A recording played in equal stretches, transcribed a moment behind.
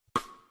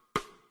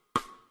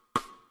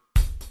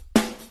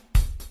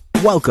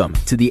Welcome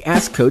to the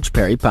Ask Coach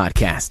Perry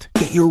podcast.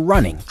 Get your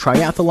running,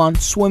 triathlon,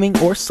 swimming,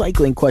 or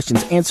cycling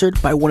questions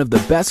answered by one of the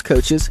best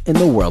coaches in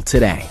the world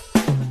today.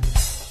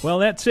 Well,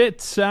 that's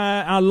it.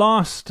 Our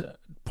last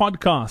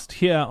podcast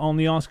here on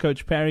the Ask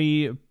Coach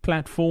Perry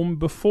platform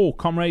before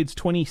Comrades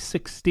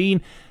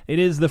 2016. It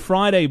is the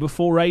Friday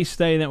before race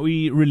day that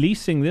we're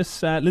releasing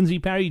this. Lindsay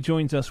Parry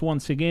joins us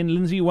once again.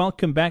 Lindsay,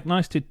 welcome back.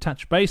 Nice to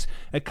touch base.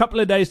 A couple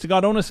of days to go. I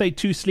don't want to say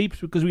 2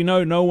 sleeps because we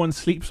know no one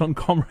sleeps on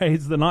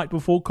Comrades the night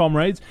before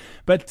Comrades.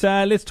 But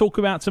let's talk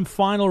about some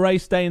final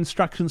race day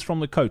instructions from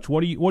the coach.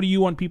 What do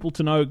you want people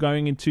to know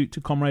going into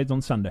Comrades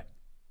on Sunday?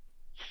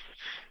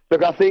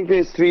 Look, I think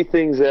there's 3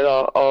 things that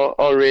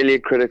are really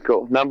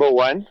critical. Number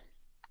 1,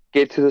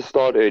 get to the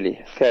start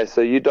early. Okay, so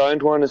you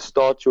don't want to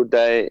start your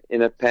day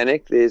in a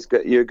panic.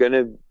 You're going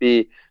to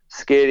be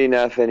scared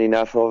enough and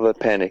enough of a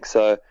panic.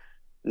 So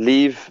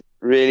leave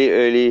really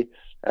early,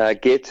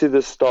 get to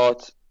the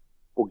start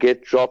or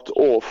get dropped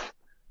off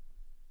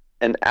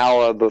an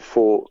hour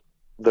before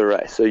the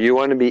race. So you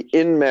want to be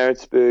in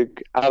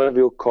Maritzburg, out of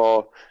your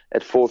car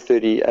at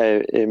 4:30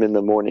 a.m. in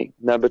the morning.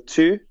 Number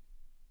 2,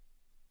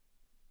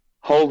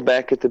 hold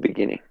back at the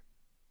beginning.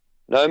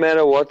 No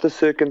matter what the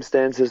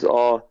circumstances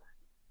are,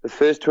 the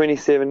first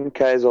 27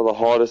 Ks are the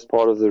hardest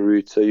part of the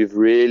route, so you've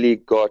really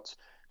got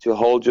to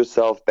hold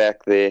yourself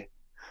back there.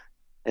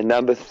 And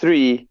number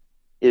 3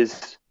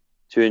 is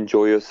to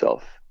enjoy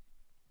yourself.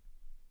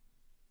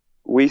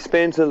 We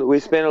spent a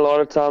lot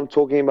of time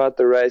talking about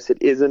the race. It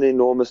is an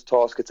enormous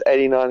task. It's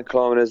 89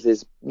 kilometers.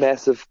 There's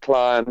massive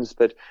climbs,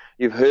 but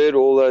you've heard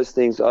all those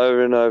things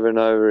over and over and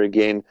over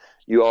again.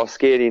 You are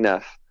scared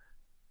enough.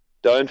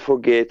 Don't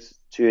forget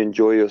to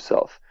enjoy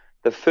yourself.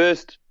 The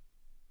first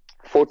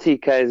 40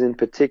 Ks in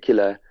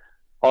particular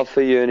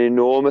offer you an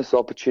enormous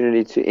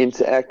opportunity to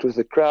interact with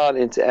the crowd,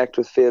 interact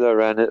with fellow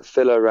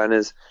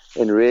runners,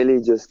 and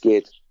really just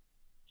get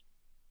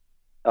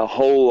a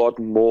whole lot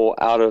more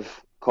out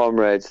of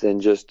Comrades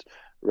than just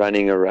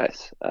running a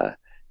race.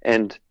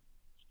 And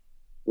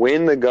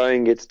when the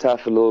going gets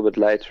tough a little bit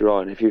later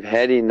on, if you've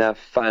had enough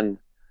fun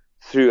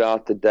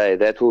throughout the day,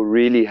 that will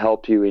really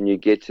help you when you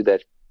get to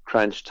that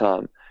crunch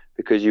time,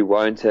 because you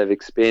won't have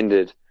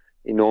expended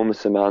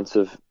enormous amounts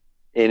of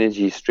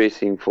energy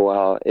stressing for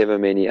however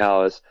many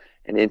hours,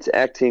 and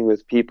interacting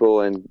with people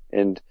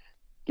and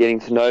getting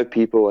to know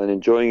people and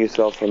enjoying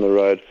yourself on the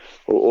road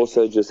will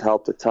also just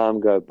help the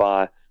time go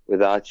by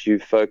without you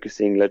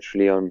focusing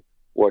literally on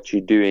what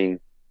you're doing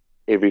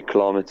every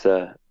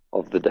kilometer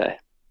of the day.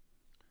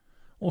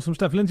 Awesome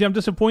stuff. Lindsay, I'm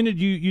disappointed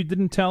you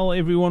didn't tell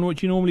everyone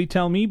what you normally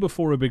tell me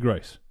before a big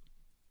race.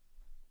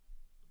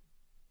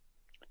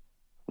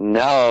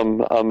 Now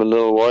I'm a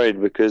little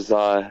worried because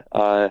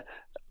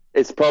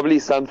it's probably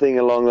something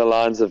along the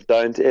lines of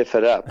don't F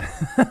it up.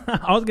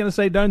 I was going to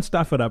say don't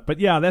stuff it up,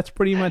 but yeah, that's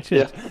pretty much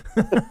it.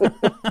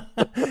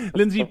 Yeah.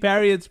 Lindsay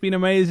Parry, it's been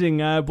amazing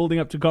building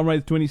up to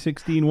Comrades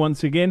 2016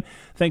 once again.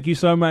 Thank you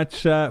so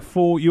much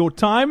for your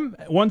time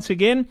once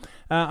again.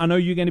 I know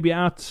you're going to be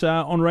out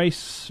on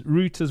race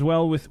route as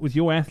well with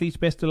your athletes.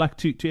 Best of luck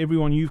to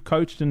everyone you've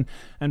coached, and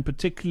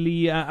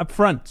particularly up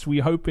front.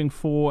 We're hoping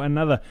for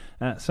another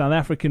South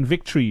African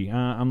victory.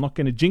 I'm not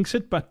going to jinx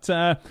it, but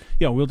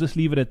we'll just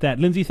leave it at that.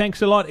 Lindsay,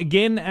 thanks a lot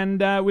again,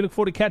 and we look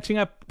forward to catching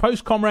up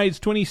post Comrades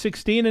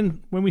 2016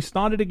 and when we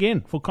started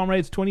again for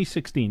Comrades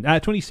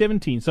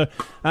 2017. So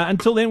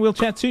until then, we'll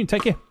chat soon.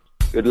 Take care.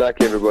 Good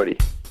luck, everybody.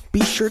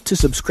 Be sure to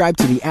subscribe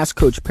to the Ask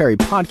Coach Perry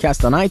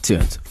podcast on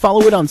iTunes,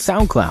 follow it on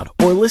SoundCloud,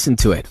 or listen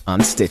to it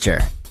on Stitcher.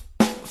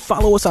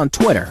 Follow us on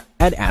Twitter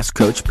at Ask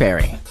Coach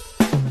Perry.